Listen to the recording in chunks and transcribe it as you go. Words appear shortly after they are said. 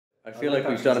I feel like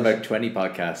we've done about 20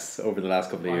 podcasts over the last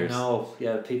couple of years. I know,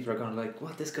 yeah, people are going like,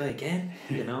 what, this guy again?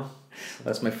 You know?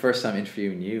 That's my first time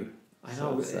interviewing you. I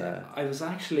know. I was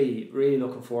actually really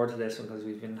looking forward to this one because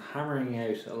we've been hammering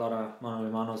out a lot of mano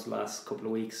a manos the last couple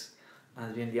of weeks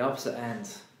and been the opposite end.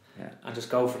 Yeah. And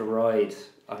just go for the ride.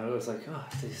 And I was like, oh,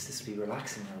 this will be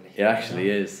relaxing, really. It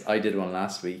actually is. I did one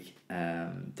last week.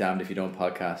 Damned If You Don't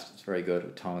podcast. It's very good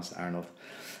with Thomas Arnold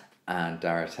and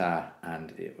Darata,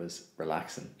 and it was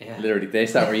relaxing. Yeah. Literally, they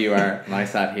sat where you are, and I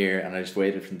sat here, and I just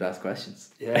waited for them to ask questions.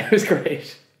 Yeah. It was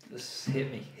great. Just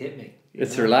hit me.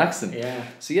 It's relaxing. Yeah.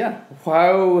 So yeah,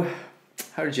 how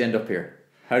did you end up here?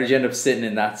 How did you end up sitting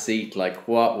in that seat? Like,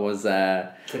 what was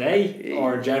today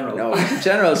or in general? No, in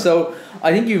general. So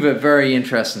I think you have a very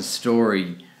interesting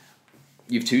story.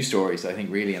 You have two stories, I think,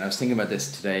 really, and I was thinking about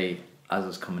this today as I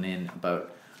was coming in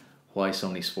about why so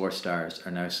many sports stars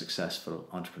are now successful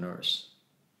entrepreneurs.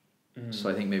 So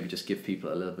I think maybe just give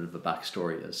people a little bit of a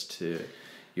backstory as to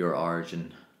your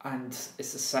origin. And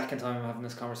it's the second time I'm having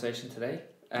this conversation today.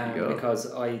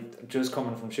 Because I just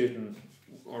coming from shooting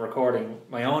or recording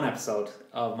my own episode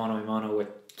of Mano a Mano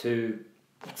with two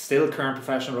still current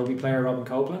professional rugby player Robin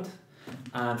Copeland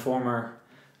and former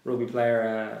rugby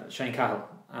player Shane Cahill.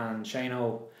 And Shane,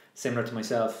 similar to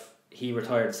myself, he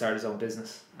retired and started his own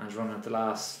business and has run it the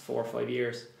last 4 or 5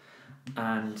 years.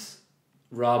 And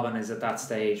Robin is at that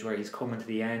stage where he's coming to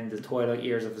the end, the twilight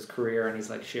years of his career, and he's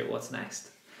like, shit, what's next?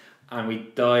 And we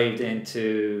dived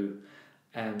into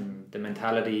the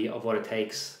mentality of what it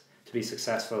takes to be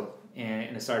successful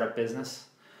in a startup business,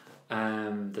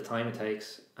 the time it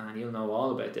takes, and you'll know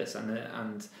all about this, and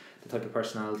the type of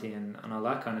personality and all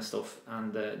that kind of stuff,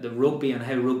 and the rugby and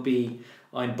how rugby.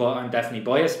 I'm definitely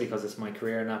biased because it's my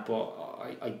career and that, but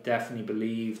I definitely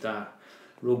believe that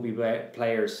rugby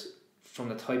players, from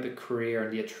the type of career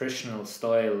and the attritional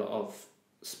style of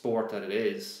sport that it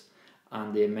is,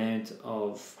 and the amount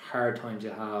of hard times you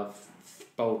have,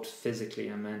 both physically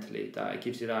and mentally, that it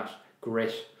gives you that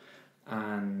grit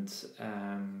and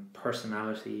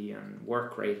personality and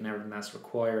work rate and everything that's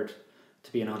required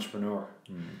to be an entrepreneur.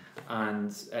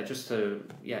 And just to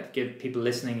give people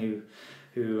listening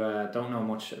who don't know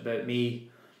much about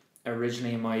me,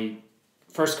 originally my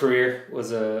first career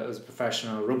was a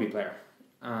professional rugby player,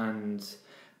 and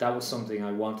that was something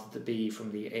I wanted to be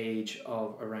from the age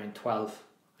of around 12.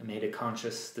 I made a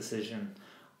conscious decision.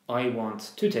 I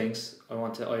want two things. I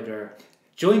want to either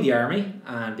join the army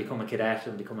and become a cadet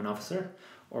and become an officer,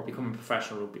 or become a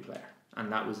professional rugby player,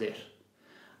 and that was it.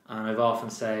 And I've often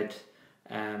said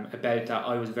about that,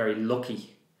 I was very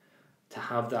lucky to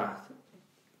have that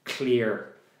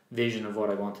clear vision of what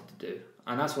I wanted to do.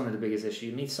 And that's one of the biggest issues.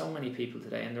 You meet so many people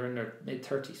today and they're in their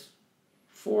mid-30s,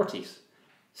 40s,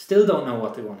 still don't know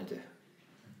what they want to do,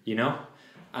 you know?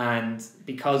 And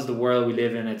because the world we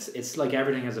live in, it's like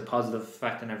everything has a positive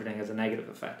effect and everything has a negative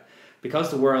effect. Because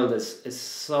the world is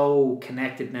so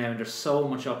connected now and there's so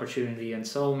much opportunity and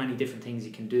so many different things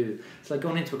you can do. It's like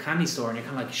going into a candy store and you're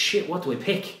kind of like, shit, what do I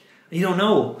pick? And you don't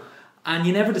know. And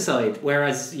you never decide.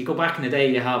 Whereas you go back in the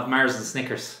day, you have Mars and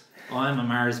Snickers. Oh, I'm a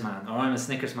Mars man, or I'm a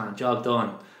Snickers man, job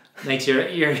done. Makes your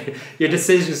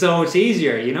decision so much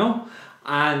easier, you know?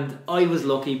 And I was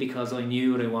lucky because I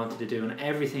knew what I wanted to do, and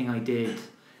everything I did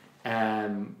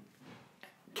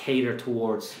catered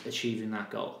towards achieving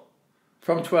that goal.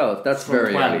 From 12, that's from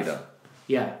very 12. Early though.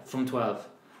 Yeah, from 12.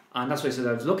 And that's why I said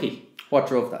I was lucky. What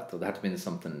drove that though? There had to be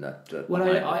something that well,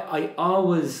 I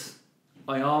always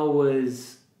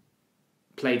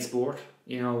played sport.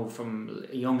 You know, from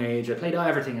a young age, I played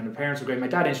everything, and the parents were great. My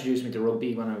dad introduced me to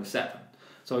rugby when I was 7,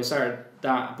 so I started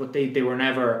that. But they were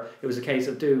never. It was a case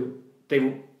of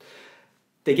they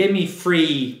gave me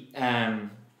free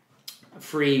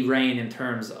reign in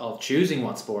terms of choosing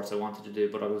what sports I wanted to do.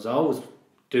 But I was always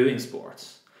doing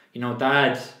sports. You know,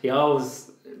 Dad, he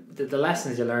always the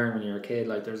lessons you learn when you're a kid.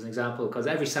 Like there's an example because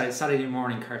every Saturday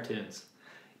morning cartoons.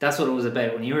 That's what it was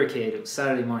about when you were a kid. It was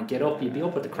Saturday morning. Get up. You'd be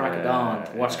up at the crack of dawn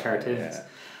to watch cartoons. Yeah.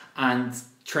 And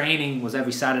training was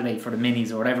every Saturday for the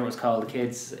minis or whatever it was called. The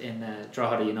kids in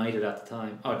Drogheda United at the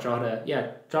time. Oh, Drogheda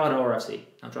RFC.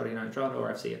 Not Drogheda United. Drogheda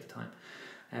RFC at the time.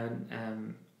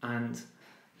 And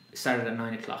it started at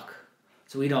 9 o'clock.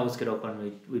 So we'd always get up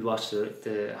and we'd watch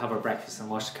have our breakfast and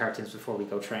watch the cartoons before we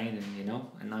go training, you know,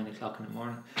 at 9 o'clock in the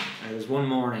morning. And there was one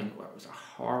morning where it was a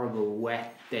horrible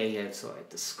wet day outside,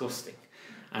 disgusting.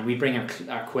 And we bring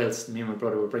our quilts, me and my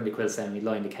brother would bring the quilts down, we'd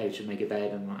lie on the couch and make a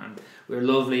bed, and we were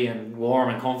lovely and warm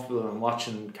and comfortable and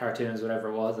watching cartoons, whatever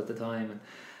it was at the time.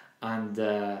 And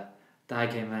Dad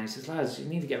came and he says, lads, you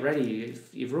need to get ready,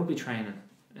 you've rugby training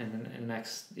in the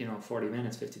next 40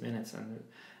 minutes, 50 minutes. And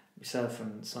myself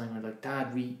and Simon were like,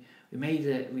 Dad, we we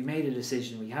made a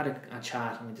decision. We had a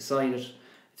chat, and we decided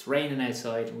it's raining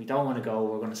outside, and we don't want to go.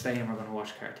 We're going to stay and we're going to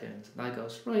watch cartoons." And Dad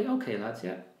goes, "Right, okay, lads,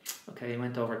 yeah, okay." He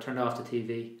went over, turned off the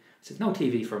TV. I said, "No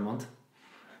TV for a month.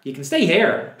 You can stay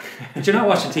here, but you're not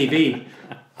watching TV."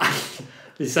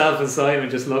 Myself and Simon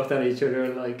just looked at each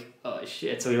other like, "Oh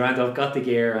shit!" So we ran up, got the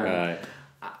gear, and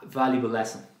valuable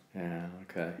lesson. Yeah,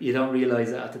 okay. You don't realise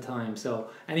it at the time. So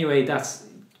anyway, that's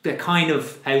the kind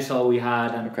of household we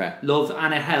had, and love,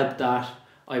 and it helped that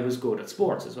I was good at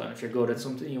sports as well. If you're good at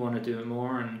something, you want to do it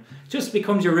more, and it just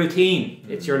becomes your routine.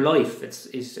 It's your life.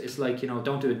 It's like, you know,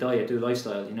 don't do a diet, do a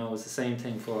lifestyle. You know, it's the same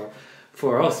thing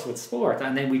for us with sport.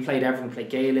 And then everyone played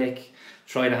Gaelic,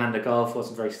 tried a hand at golf,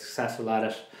 wasn't very successful at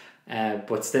it,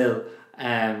 but still,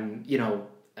 you know,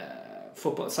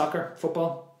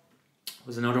 football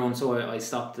was another one. So I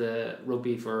stopped the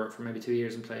rugby for maybe 2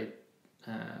 years and played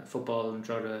football and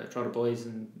tried the boys,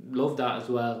 and loved that as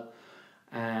well.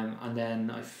 And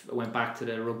then I went back to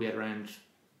the rugby at around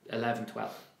 11,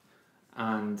 12,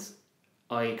 and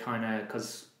I kind of,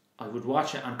 because I would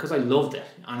watch it, and because I loved it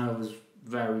and I was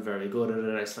very, very good at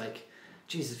it, I was like,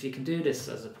 Jesus, if you can do this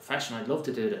as a profession, I'd love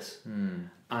to do this.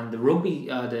 And the rugby,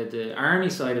 the army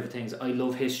side of things, I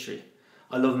love history.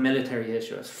 I love military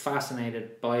history. I was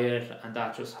fascinated by it, and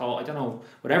that just, I don't know,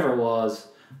 whatever it was.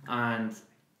 And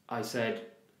I said,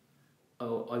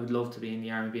 oh, I would love to be in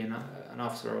the army, be an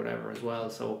officer or whatever as well.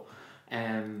 So,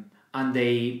 and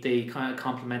they kind of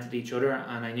complemented each other,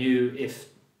 and I knew if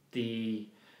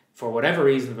for whatever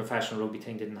reason the professional rugby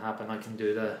thing didn't happen, I can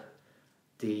do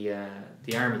the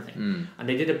army thing. And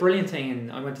they did a brilliant thing,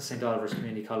 and I went to St. Oliver's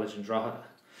Community College in Drogheda,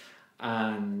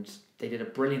 and they did a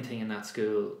brilliant thing in that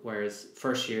school, whereas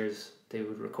first years they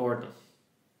would record them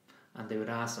and they would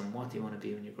ask them, what do you want to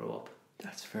be when you grow up?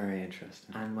 That's very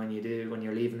interesting. And when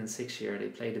you're leaving in 6th year, they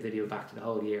play the video back to the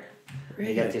whole year. Really?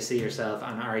 You get to see yourself,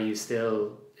 and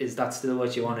is that still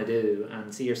what you want to do,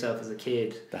 and see yourself as a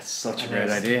kid. That's such a great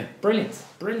idea. Brilliant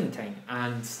thing.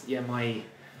 And yeah,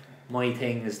 my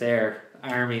thing is there,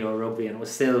 army or rugby, and it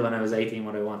was still, when I was 18,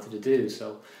 what I wanted to do.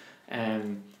 So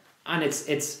and it's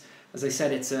as I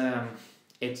said,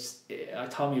 it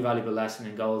taught me a valuable lesson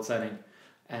in goal setting.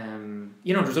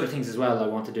 You know, there's other things as well I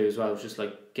want to do as well. It's just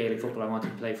like Gaelic football, I wanted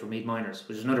to play for Meath Miners,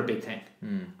 which is another big thing.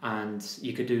 And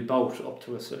you could do both up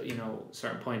to a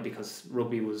certain point, because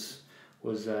rugby was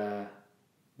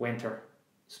winter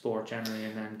sport generally,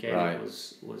 and then Gaelic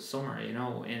was summer, you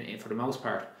know, in for the most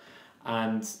part.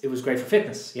 And it was great for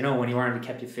fitness, you know, when you weren't, it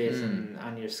kept you fit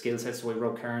and your skill sets. So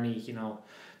Rob Kearney, you know,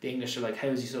 the English are like, how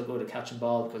is he so good at catching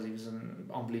ball? Because he was an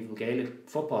unbelievable Gaelic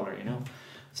footballer, you know.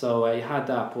 So I had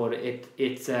that, but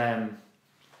it's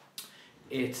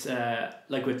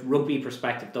like with rugby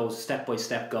perspective, those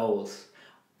step-by-step goals.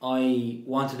 I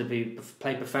wanted to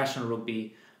play professional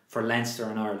rugby for Leinster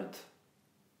and Ireland.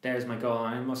 There's my goal.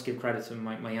 I must give credit to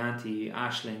my auntie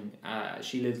Aisling.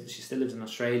 She still lives in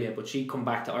Australia, but she'd come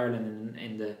back to Ireland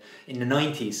in the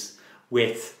 90s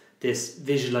with this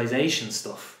visualization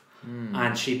stuff.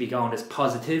 And she'd be going this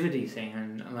positivity thing,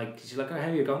 and like she's like, oh, how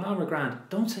are you going? Oh, we're grand.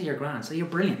 Don't say you're grand, say you're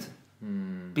brilliant.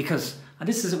 Because, and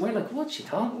this is, we're like, what's she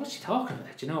talking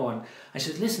about, you know? And I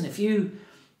said, listen, if you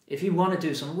want to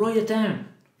do something, write it down,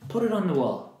 put it on the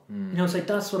wall. You know, it's like,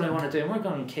 that's what I want to do. And we're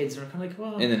going kids, and we're kind of like,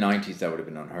 well, in the 90s that would have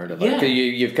been unheard of. Yeah.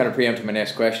 You've kind of preempted my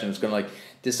next question. It's going like,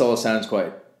 this all sounds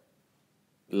quite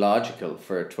logical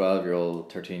for a 12-year-old,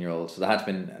 13-year-old, so there had to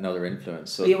been another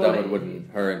influence, so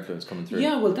wouldn't her influence coming through.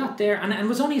 Yeah, well, that there, and it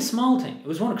was only a small thing. It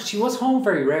was one, because she was home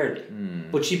very rarely,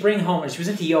 but she'd bring home, and she was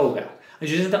into yoga, and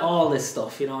she was into all this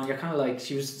stuff, you know, and you're kind of like,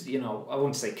 she was, you know, I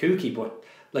wouldn't say kooky, but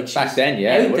like she back then,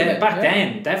 yeah,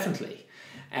 then, definitely.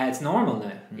 It's normal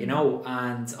now, you know,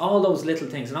 and all those little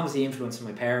things, and obviously influencing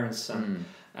my parents and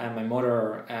my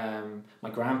mother, my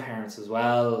grandparents as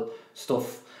well,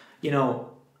 stuff, you know.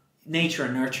 Nature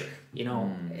and nurture, you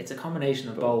know, it's a combination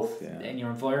of both in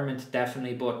your environment,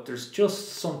 definitely, but there's just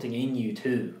something in you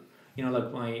too, you know,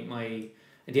 like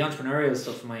the entrepreneurial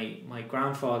stuff. My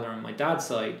grandfather on my dad's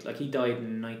side, like he died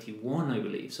in 91, I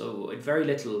believe, so I had very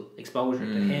little exposure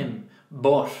to him,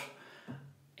 but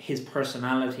his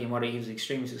personality and he was an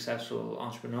extremely successful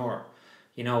entrepreneur,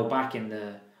 you know, back in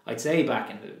the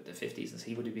 50s, and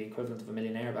he would be equivalent of a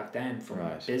millionaire back then from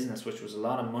business, which was a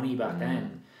lot of money back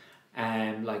then.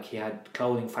 Like he had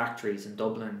clothing factories in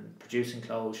Dublin, producing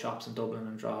clothes shops in Dublin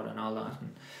and Drogheda and all that,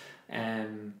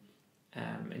 and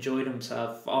enjoyed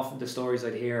himself. Often the stories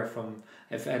I'd hear from,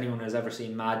 if anyone has ever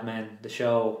seen Mad Men, the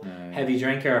show, heavy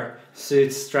drinker,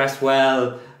 suits, dressed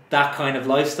well, that kind of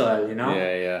lifestyle, you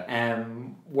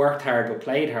know. Worked hard but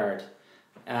played hard,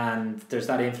 and there's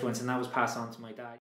that influence, and that was passed on to my dad.